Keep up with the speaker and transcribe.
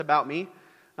about me,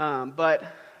 but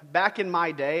back in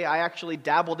my day, I actually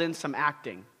dabbled in some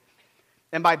acting.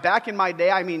 And by back in my day,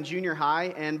 I mean junior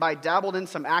high, and by dabbled in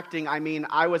some acting, I mean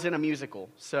I was in a musical.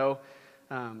 So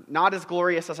not as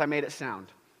glorious as I made it sound.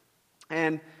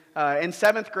 And in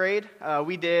 7th grade,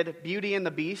 we did Beauty and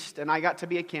the Beast, and I got to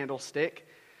be a candlestick.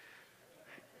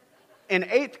 In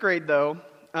 8th grade, though,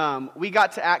 we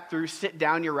got to act through Sit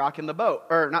Down, You're Rockin' the Boat.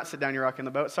 Or not Sit Down, You're Rockin'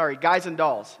 the Boat, sorry, Guys and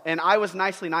Dolls. And I was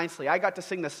nicely. I got to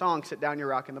sing the song, Sit Down, You're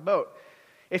Rockin' the Boat.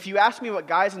 If you asked me what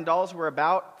Guys and Dolls were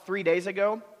about 3 days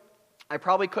ago, I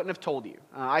probably couldn't have told you.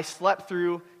 I slept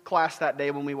through class that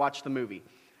day when we watched the movie.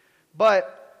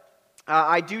 But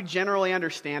I do generally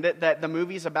understand it, that the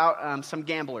movie's about some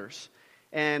gamblers.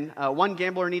 And one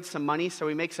gambler needs some money, so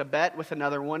he makes a bet with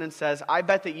another one and says, I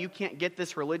bet that you can't get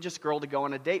this religious girl to go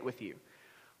on a date with you.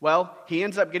 Well, he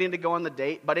ends up getting to go on the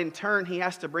date, but in turn, he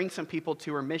has to bring some people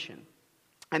to her mission.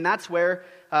 And that's where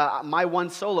my one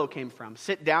solo came from,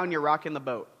 Sit Down, You're Rockin' the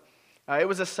Boat. It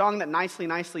was a song that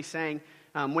nicely sang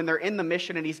when they're in the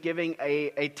mission and he's giving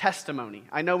a testimony.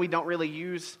 I know we don't really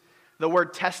use the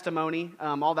word testimony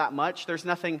all that much. There's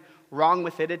nothing wrong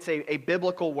with it. It's a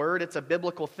biblical word. It's a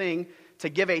biblical thing to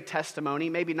give a testimony,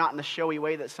 maybe not in the showy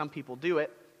way that some people do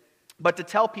it, but to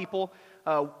tell people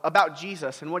about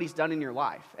Jesus and what he's done in your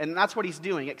life. And that's what he's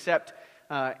doing, except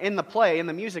in the play, in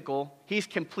the musical, he's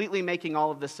completely making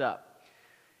all of this up.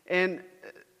 And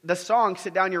the song,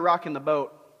 Sit Down, You're Rockin' the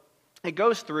Boat, it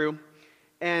goes through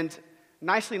and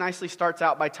nicely starts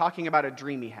out by talking about a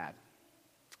dream he had.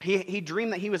 He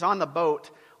dreamed that he was on the boat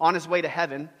on his way to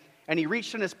heaven, and he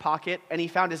reached in his pocket and he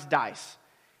found his dice.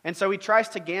 And so he tries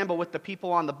to gamble with the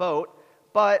people on the boat,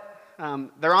 but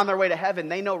they're on their way to heaven.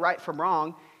 They know right from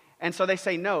wrong, and so they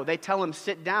say no. They tell him,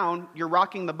 sit down, you're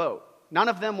rocking the boat. None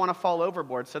of them want to fall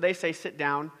overboard, so they say, sit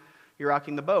down, you're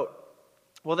rocking the boat.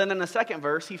 Well, then in the second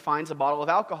verse, he finds a bottle of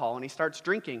alcohol, and he starts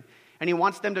drinking, and he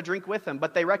wants them to drink with him,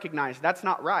 but they recognize that's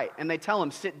not right, and they tell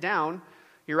him, sit down,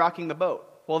 you're rocking the boat.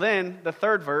 Well, then the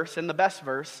third verse, and the best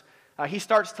verse, he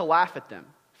starts to laugh at them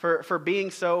for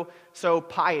being so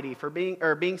piety,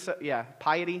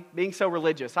 being so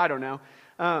religious. I don't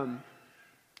know.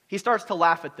 He starts to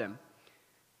laugh at them.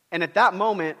 And at that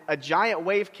moment, a giant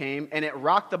wave came, and it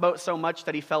rocked the boat so much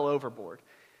that he fell overboard.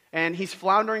 And he's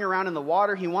floundering around in the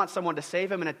water. He wants someone to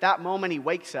save him, and at that moment, he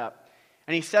wakes up,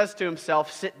 and he says to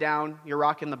himself, sit down, you're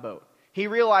rocking the boat. He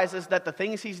realizes that the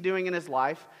things he's doing in his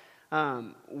life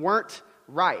weren't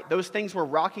right. Those things were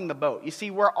rocking the boat. You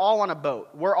see, we're all on a boat.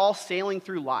 We're all sailing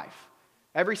through life.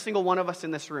 Every single one of us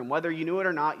in this room, whether you knew it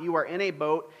or not, you are in a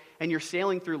boat, and you're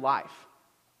sailing through life.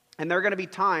 And there are going to be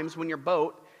times when your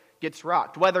boat gets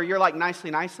rocked. Whether you're like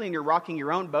nicely and you're rocking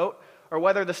your own boat, or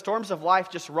whether the storms of life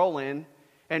just roll in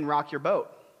and rock your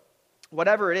boat.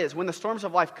 Whatever it is, when the storms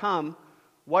of life come,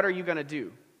 what are you going to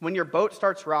do? When your boat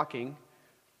starts rocking,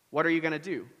 what are you going to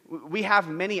do? We have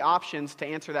many options to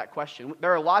answer that question.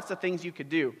 There are lots of things you could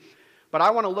do. But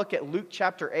I want to look at Luke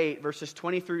chapter 8, verses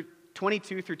 22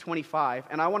 through 25,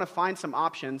 and I want to find some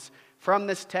options from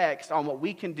this text on what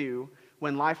we can do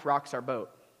when life rocks our boat.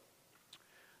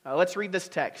 Let's read this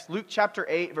text. Luke chapter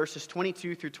 8, verses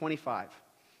 22 through 25.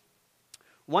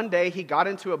 One day he got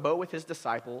into a boat with his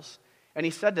disciples, and he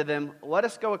said to them, let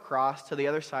us go across to the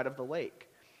other side of the lake.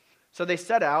 So they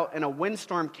set out, and a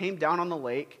windstorm came down on the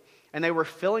lake, and they were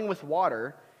filling with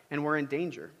water and were in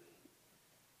danger.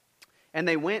 And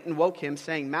they went and woke him,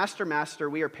 saying, Master, Master,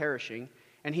 we are perishing.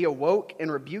 And he awoke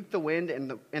and rebuked the wind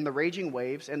and the raging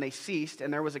waves, and they ceased,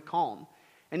 and there was a calm.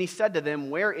 And he said to them,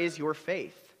 where is your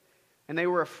faith? And they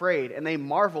were afraid, and they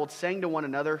marveled, saying to one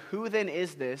another, who then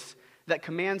is this that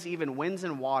commands even winds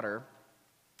and water,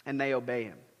 and they obey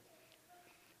him?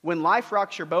 When life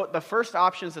rocks your boat, the first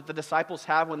options that the disciples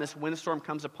have when this windstorm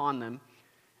comes upon them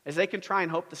is they can try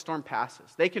and hope the storm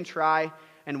passes. They can try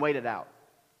and wait it out.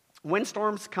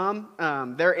 Windstorms come,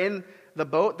 they're in the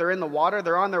boat, they're in the water,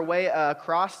 they're on their way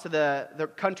across to the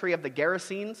country of the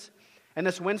Gerasenes, and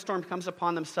this windstorm comes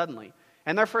upon them suddenly.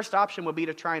 And their first option would be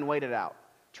to try and wait it out.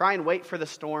 Try and wait for the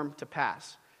storm to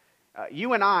pass.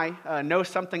 You and I know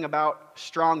something about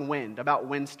strong wind, about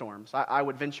windstorms, I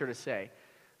would venture to say.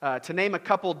 To name a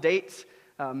couple dates,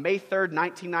 May 3rd,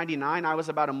 1999, I was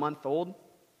about a month old.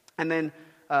 And then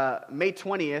May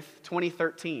 20th,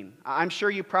 2013. I'm sure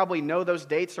you probably know those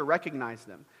dates or recognize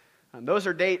them. Those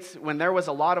are dates when there was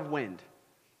a lot of wind.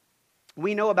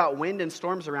 We know about wind and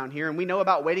storms around here, and we know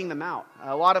about waiting them out.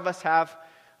 A lot of us have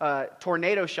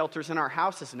tornado shelters in our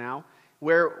houses now,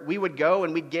 where we would go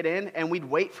and we'd get in and we'd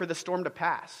wait for the storm to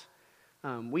pass.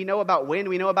 We know about wind.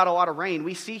 We know about a lot of rain.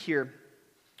 We see here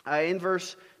In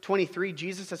verse 23,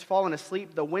 Jesus has fallen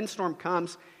asleep. The windstorm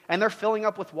comes, and they're filling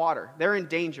up with water. They're in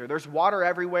danger. There's water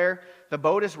everywhere. The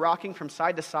boat is rocking from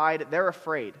side to side. They're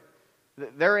afraid.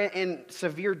 They're in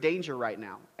severe danger right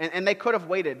now. And they could have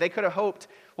waited. They could have hoped,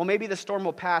 well, maybe the storm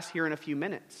will pass here in a few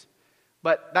minutes.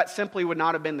 But that simply would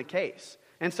not have been the case.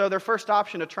 And so their first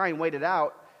option to try and wait it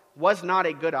out was not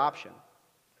a good option.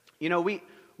 You know,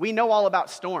 we know all about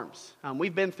storms.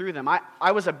 We've been through them.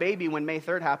 I was a baby when May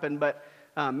 3rd happened, but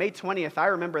May 20th, I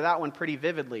remember that one pretty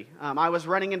vividly. I was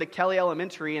running into Kelly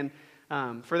Elementary, and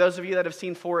for those of you that have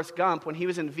seen Forrest Gump, when he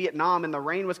was in Vietnam and the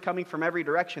rain was coming from every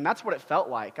direction, that's what it felt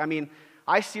like. I mean,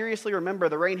 I seriously remember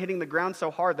the rain hitting the ground so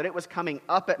hard that it was coming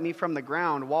up at me from the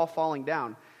ground while falling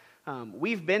down.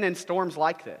 We've been in storms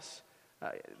like this.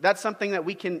 That's something that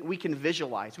we can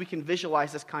visualize. We can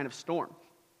visualize this kind of storm.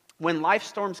 When life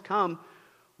storms come,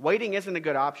 waiting isn't a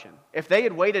good option. If they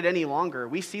had waited any longer,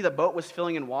 we see the boat was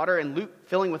filling with water,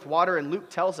 and Luke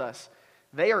tells us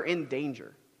they are in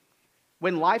danger.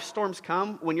 When life storms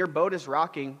come, when your boat is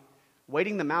rocking,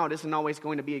 waiting them out isn't always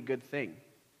going to be a good thing.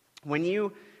 When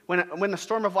the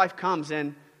storm of life comes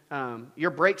and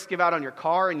your brakes give out on your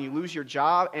car and you lose your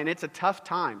job and it's a tough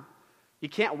time, you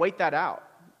can't wait that out.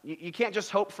 You can't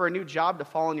just hope for a new job to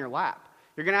fall in your lap.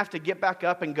 You're going to have to get back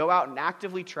up and go out and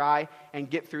actively try and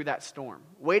get through that storm.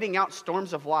 Waiting out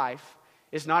storms of life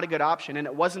is not a good option, and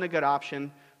it wasn't a good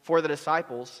option for the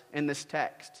disciples in this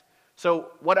text. So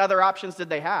what other options did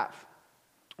they have?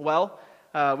 Well,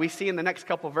 we see in the next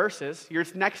couple verses, your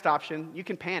next option, you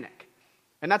can panic.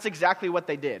 And that's exactly what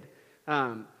they did.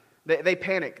 They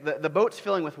panicked. The boat's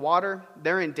filling with water.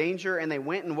 They're in danger, and they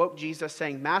went and woke Jesus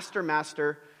saying, "Master,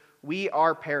 Master, we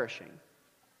are perishing."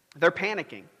 They're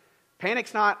panicking.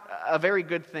 Panic's not a very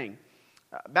good thing.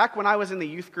 Back when I was in the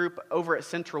youth group over at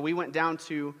Central, we went down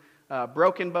to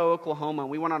Broken Bow, Oklahoma, and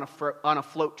we went on a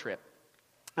float trip.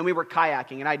 And we were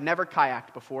kayaking, and I'd never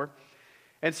kayaked before.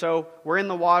 And so we're in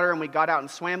the water, and we got out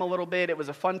and swam a little bit. It was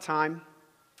a fun time.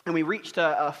 And we reached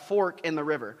a fork in the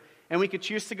river. And we could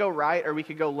choose to go right or we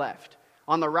could go left.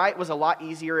 On the right was a lot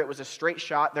easier. It was a straight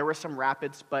shot. There were some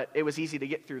rapids, but it was easy to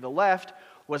get through. The left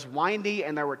was windy,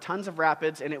 and there were tons of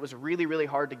rapids, and it was really, really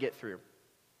hard to get through.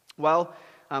 Well,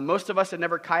 most of us had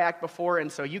never kayaked before,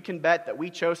 and so you can bet that we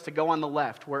chose to go on the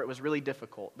left where it was really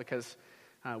difficult because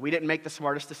we didn't make the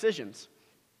smartest decisions.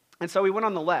 And so we went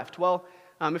on the left. Well,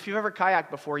 if you've ever kayaked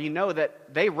before, you know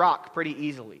that they rock pretty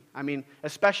easily. I mean,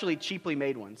 especially cheaply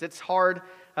made ones. It's hard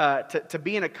to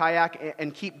be in a kayak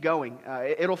and keep going.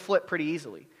 It'll flip pretty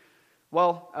easily.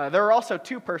 Well, there are also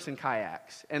two-person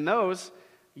kayaks, and those,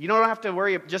 you don't have to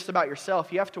worry just about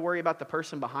yourself. You have to worry about the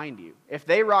person behind you. If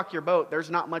they rock your boat, there's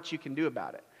not much you can do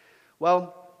about it.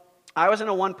 Well, I was in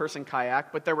a one-person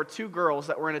kayak, but there were two girls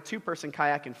that were in a two-person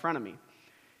kayak in front of me.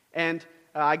 And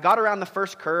I got around the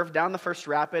first curve, down the first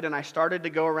rapid, and I started to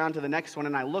go around to the next one,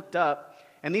 and I looked up,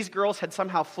 and these girls had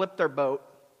somehow flipped their boat.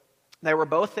 They were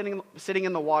both sitting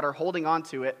in the water, holding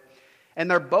onto it, and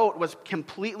their boat was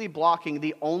completely blocking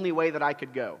the only way that I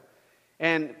could go.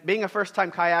 And being a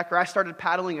first-time kayaker, I started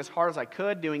paddling as hard as I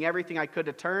could, doing everything I could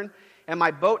to turn, and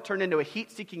my boat turned into a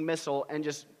heat-seeking missile and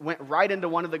just went right into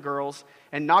one of the girls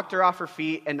and knocked her off her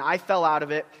feet, and I fell out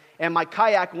of it, and my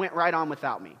kayak went right on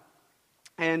without me.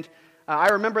 And I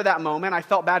remember that moment. I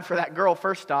felt bad for that girl,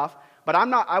 first off, but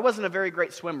I wasn't a very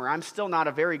great swimmer. I'm still not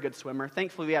a very good swimmer.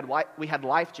 Thankfully, we had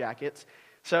life jackets.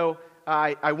 So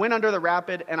I went under the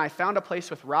rapid, and I found a place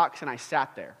with rocks, and I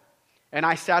sat there. And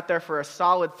I sat there for a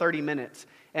solid 30 minutes.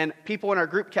 And people in our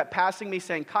group kept passing me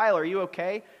saying, "Kyle, are you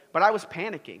okay?" But I was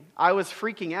panicking. I was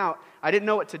freaking out. I didn't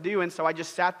know what to do, and so I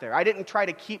just sat there. I didn't try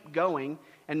to keep going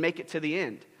and make it to the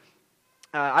end.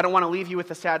 I don't want to leave you with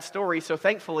a sad story, so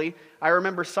thankfully, I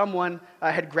remember someone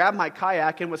had grabbed my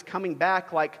kayak and was coming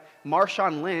back like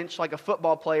Marshawn Lynch, like a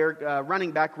football player,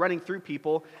 running back, running through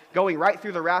people, going right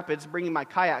through the rapids, bringing my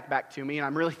kayak back to me, and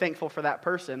I'm really thankful for that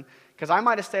person, because I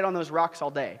might have stayed on those rocks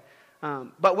all day.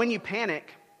 But when you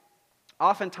panic,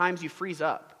 oftentimes you freeze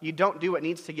up. You don't do what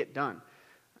needs to get done.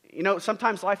 You know,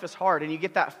 sometimes life is hard, and you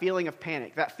get that feeling of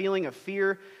panic, that feeling of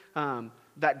fear,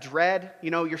 that dread.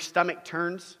 You know, your stomach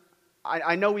turns.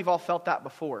 I know we've all felt that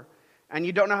before, and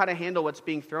you don't know how to handle what's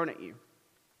being thrown at you.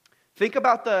 Think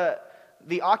about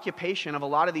the occupation of a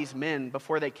lot of these men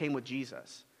before they came with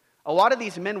Jesus. A lot of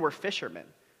these men were fishermen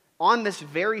on this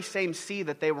very same sea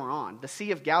that they were on, the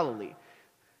Sea of Galilee.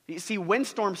 You see,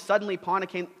 windstorms suddenly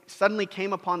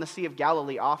came upon the Sea of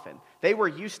Galilee often. They were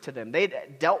used to them.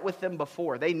 They'd dealt with them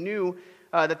before. They knew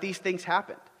that these things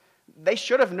happened. They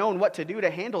should have known what to do to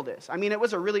handle this. I mean, it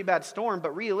was a really bad storm,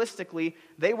 but realistically,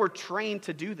 they were trained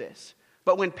to do this.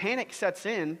 But when panic sets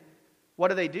in,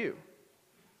 what do?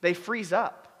 They freeze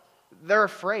up. they're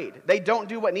afraid. They don't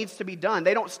do what needs to be done.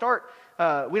 We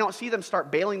don't see them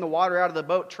start bailing the water out of the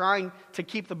boat, trying to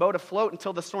keep the boat afloat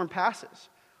until the storm passes.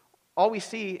 All we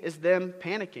see is them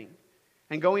panicking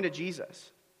and going to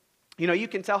Jesus. You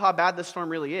can tell how bad this storm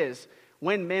really is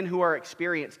when men who are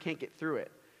experienced can't get through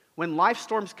it. When life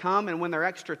storms come and when they're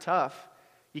extra tough,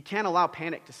 you can't allow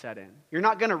panic to set in. You're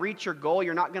not going to reach your goal.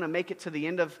 You're not going to make it to the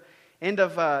end of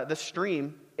the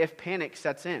stream if panic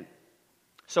sets in.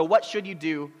 So what should you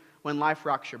do when life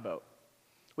rocks your boat?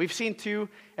 We've seen 2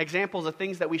 examples of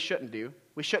things that we shouldn't do.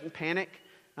 We shouldn't panic.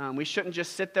 We shouldn't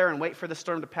just sit there and wait for the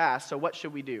storm to pass. So what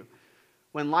should we do?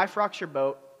 When life rocks your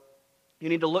boat, you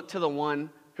need to look to the one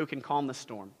who can calm the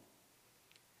storm.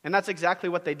 And that's exactly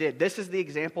what they did. This is the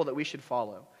example that we should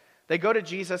follow. They go to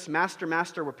Jesus, Master,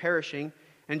 Master, we're perishing.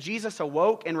 And Jesus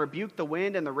awoke and rebuked the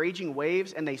wind and the raging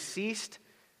waves, and they ceased,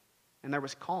 and there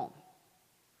was calm.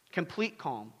 Complete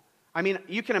calm. I mean,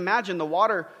 you can imagine the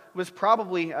water was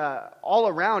probably all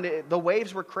around. The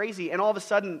waves were crazy, and all of a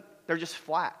sudden, they're just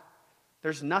flat.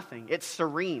 There's nothing. It's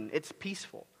serene. It's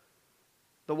peaceful.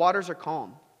 The waters are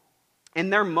calm. In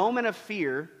their moment of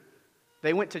fear,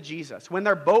 they went to Jesus. When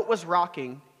their boat was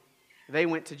rocking, they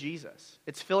went to Jesus.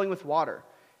 It's filling with water.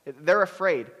 They're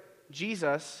afraid.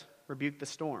 Jesus rebuked the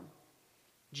storm.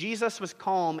 Jesus was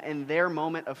calm in their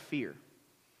moment of fear.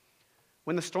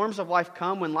 When the storms of life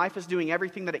come, when life is doing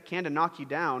everything that it can to knock you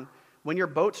down, when your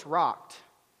boat's rocked,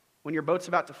 when your boat's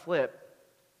about to flip,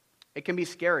 it can be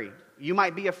scary. You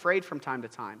might be afraid from time to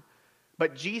time,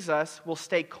 but Jesus will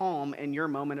stay calm in your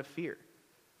moment of fear.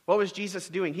 What was Jesus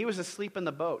doing? He was asleep in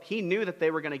the boat. He knew that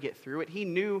they were going to get through it. He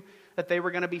knew that they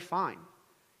were going to be fine.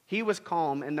 He was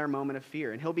calm in their moment of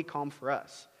fear, and he'll be calm for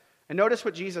us. And notice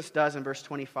what Jesus does in verse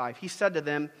 25. He said to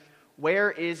them, "Where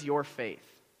is your faith?"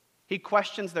 He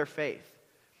questions their faith.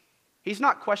 He's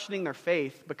not questioning their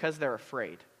faith because they're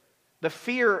afraid. The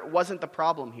fear wasn't the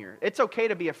problem here. It's okay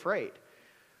to be afraid.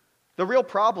 The real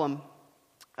problem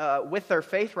with their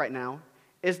faith right now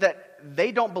is that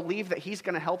they don't believe that he's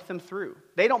going to help them through.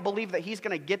 They don't believe that he's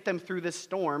going to get them through this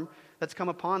storm that's come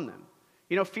upon them.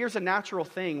 Fear's a natural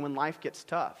thing when life gets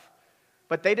tough.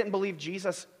 But they didn't believe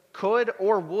Jesus could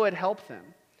or would help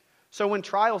them. So when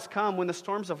trials come, when the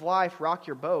storms of life rock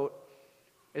your boat,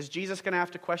 is Jesus going to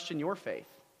have to question your faith?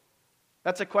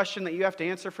 That's a question that you have to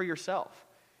answer for yourself.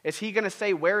 Is he going to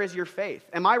say, "Where is your faith?"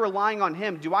 Am I relying on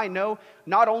him? Do I know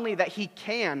not only that he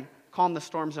can calm the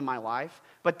storms in my life,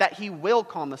 but that he will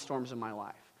calm the storms in my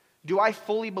life? Do I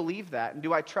fully believe that? And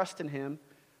do I trust in him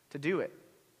to do it?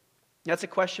 That's a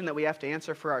question that we have to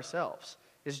answer for ourselves.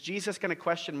 Is Jesus going to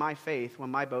question my faith when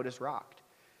my boat is rocked?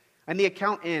 And the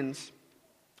account ends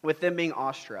with them being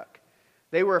awestruck.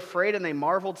 They were afraid and they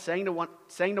marveled, saying to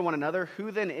one another,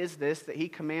 "Who then is this that he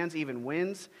commands even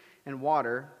winds and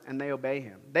water, and they obey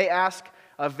him?" They ask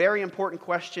a very important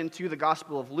question to the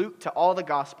Gospel of Luke, to all the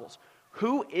Gospels.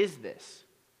 Who is this?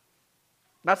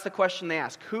 That's the question they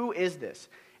ask. Who is this?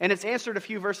 And it's answered a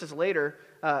few verses later,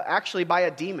 actually by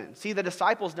a demon. See, the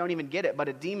disciples don't even get it, but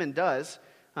a demon does.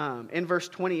 In verse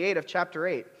 28 of chapter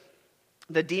 8,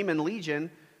 the demon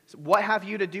Legion, "What have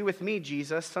you to do with me,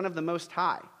 Jesus, Son of the Most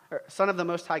High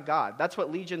God?" That's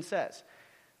what Legion says.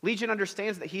 Legion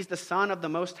understands that he's the Son of the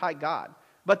Most High God.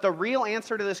 But the real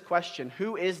answer to this question,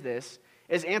 who is this,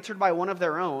 is answered by one of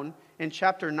their own in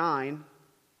chapter 9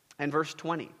 and verse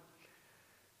 20.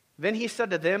 Then he said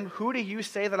to them, "Who do you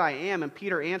say that I am?" And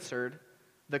Peter answered,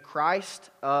 "The Christ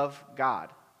of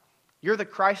God." You're the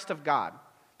Christ of God.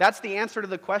 That's the answer to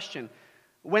the question.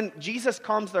 When Jesus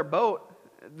calms their boat,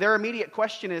 their immediate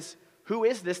question is, who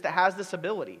is this that has this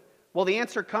ability? Well, the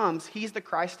answer comes, he's the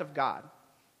Christ of God.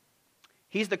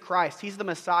 He's the Christ. He's the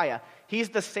Messiah. He's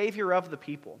the Savior of the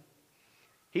people.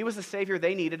 He was the Savior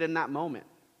they needed in that moment,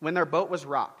 when their boat was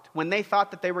rocked, when they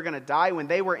thought that they were going to die, when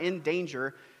they were in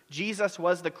danger. Jesus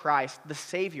was the Christ, the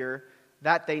Savior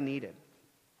that they needed.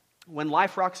 When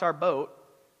life rocks our boat,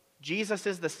 Jesus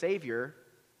is the Savior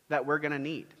that we're going to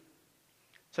need.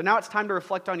 So now it's time to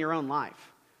reflect on your own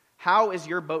life. How is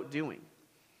your boat doing?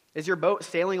 Is your boat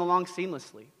sailing along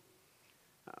seamlessly?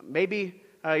 Maybe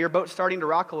your boat's starting to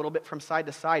rock a little bit from side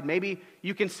to side. Maybe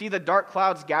you can see the dark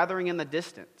clouds gathering in the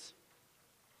distance.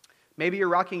 Maybe you're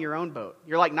rocking your own boat.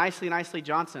 You're like Nicely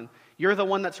Johnson. You're the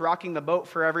one that's rocking the boat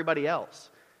for everybody else.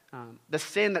 The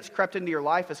sin that's crept into your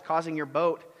life is causing your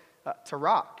boat to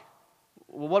rock.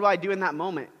 Well, what do I do in that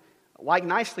moment? Like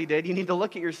Nicely did, you need to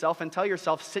look at yourself and tell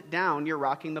yourself, "Sit down, you're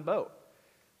rocking the boat.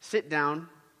 Sit down,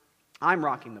 I'm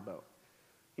rocking the boat."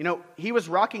 He was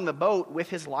rocking the boat with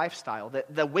his lifestyle,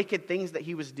 the wicked things that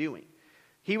he was doing.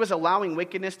 He was allowing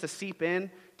wickedness to seep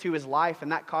in to his life,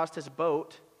 and that caused his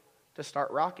boat to start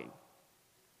rocking.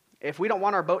 If we don't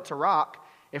want our boat to rock,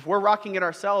 if we're rocking it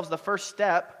ourselves, the first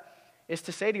step is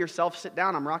to say to yourself, sit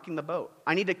down, I'm rocking the boat.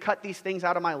 I need to cut these things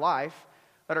out of my life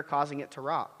that are causing it to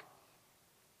rock.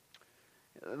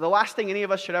 The last thing any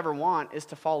of us should ever want is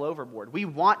to fall overboard. We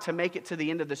want to make it to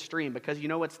the end of the stream because you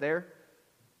know what's there?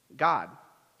 God.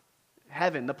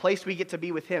 Heaven, the place we get to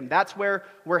be with Him. That's where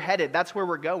we're headed. That's where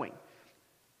we're going.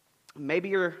 Maybe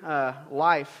your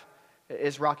life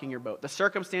is rocking your boat. The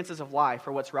circumstances of life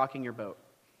are what's rocking your boat.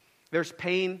 There's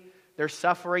pain, there's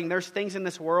suffering, there's things in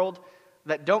this world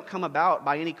that don't come about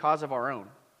by any cause of our own.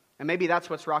 And maybe that's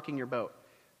what's rocking your boat.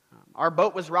 Our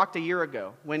boat was rocked a year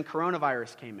ago when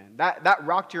coronavirus came in. That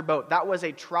rocked your boat. That was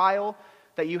a trial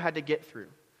that you had to get through.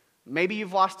 Maybe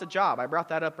you've lost a job. I brought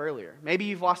that up earlier. Maybe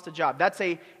you've lost a job. That's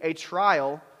a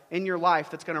trial in your life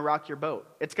that's going to rock your boat.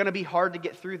 It's going to be hard to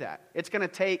get through that. It's going to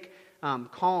take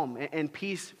calm and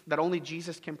peace that only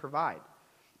Jesus can provide.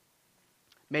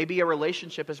 Maybe a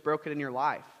relationship is broken in your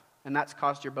life, and that's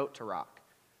caused your boat to rock.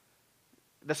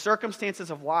 The circumstances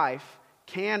of life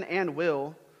can and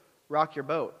will rock your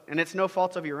boat, and it's no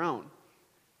fault of your own.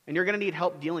 And you're going to need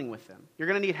help dealing with them. You're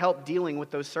going to need help dealing with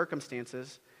those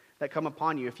circumstances that come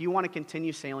upon you if you want to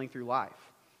continue sailing through life.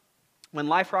 When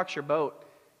life rocks your boat,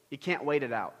 you can't wait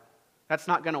it out. That's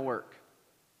not going to work.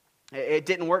 It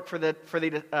didn't work for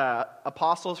the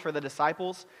apostles, for the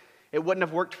disciples. It wouldn't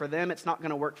have worked for them. It's not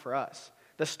going to work for us.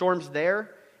 The storm's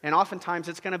there, and oftentimes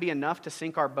it's going to be enough to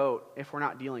sink our boat if we're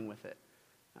not dealing with it.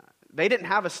 They didn't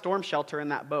have a storm shelter in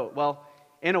that boat. Well,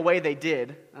 in a way they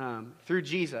did through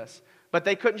Jesus, but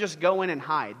they couldn't just go in and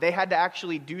hide. They had to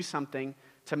actually do something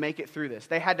to make it through this.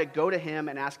 They had to go to Him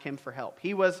and ask Him for help.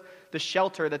 He was the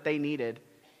shelter that they needed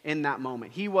in that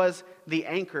moment. He was the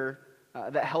anchor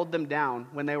that held them down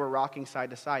when they were rocking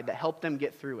side to side, that helped them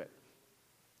get through it.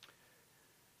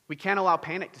 We can't allow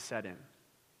panic to set in.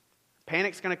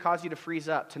 Panic's going to cause you to freeze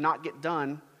up, to not get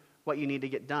done what you need to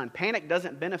get done. Panic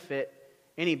doesn't benefit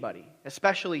anybody,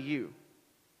 especially you.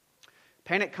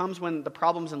 Panic comes when the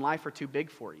problems in life are too big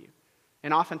for you.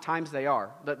 And oftentimes they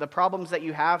are. The problems that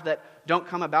you have that don't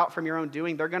come about from your own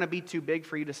doing, they're going to be too big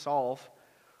for you to solve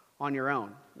on your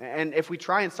own. And if we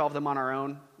try and solve them on our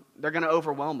own, they're going to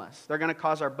overwhelm us. They're going to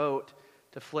cause our boat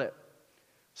to flip.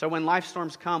 So when life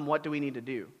storms come, what do we need to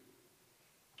do?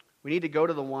 We need to go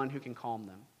to the one who can calm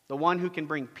them. The one who can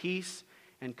bring peace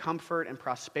and comfort and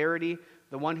prosperity.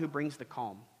 The one who brings the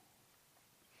calm.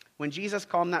 When Jesus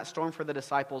calmed that storm for the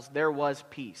disciples, there was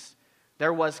peace.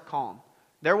 There was calm.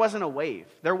 There wasn't a wave.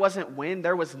 There wasn't wind.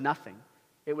 There was nothing.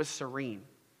 It was serene.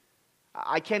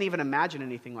 I can't even imagine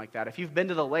anything like that. If you've been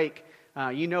to the lake,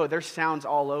 you know there's sounds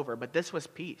all over. But this was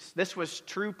peace. This was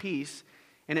true peace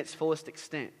in its fullest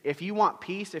extent. If you want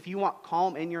peace, if you want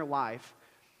calm in your life,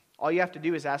 all you have to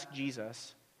do is ask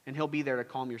Jesus, and He'll be there to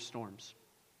calm your storms.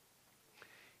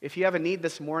 If you have a need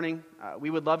this morning, we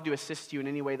would love to assist you in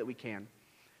any way that we can.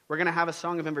 We're going to have a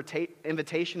song of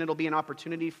invitation. It'll be an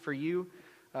opportunity for you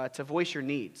to voice your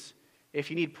needs. If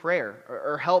you need prayer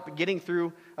or help getting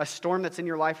through a storm that's in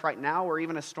your life right now, or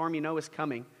even a storm you know is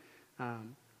coming,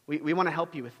 we want to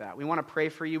help you with that. We want to pray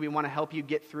for you. We want to help you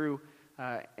get through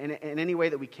in any way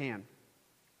that we can.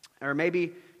 Or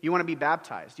maybe you want to be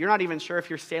baptized. You're not even sure if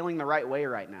you're sailing the right way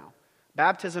right now.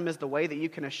 Baptism is the way that you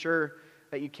can assure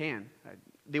that you can.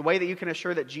 The way that you can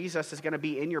assure that Jesus is going to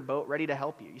be in your boat ready to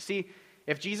help you. You see,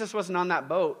 if Jesus wasn't on that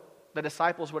boat, the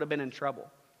disciples would have been in trouble.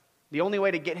 The only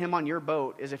way to get Him on your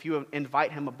boat is if you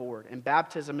invite Him aboard. And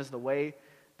baptism is the way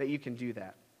that you can do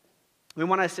that. We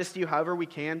want to assist you however we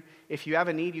can. If you have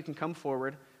a need, you can come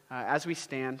forward as we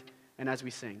stand and as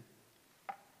we sing.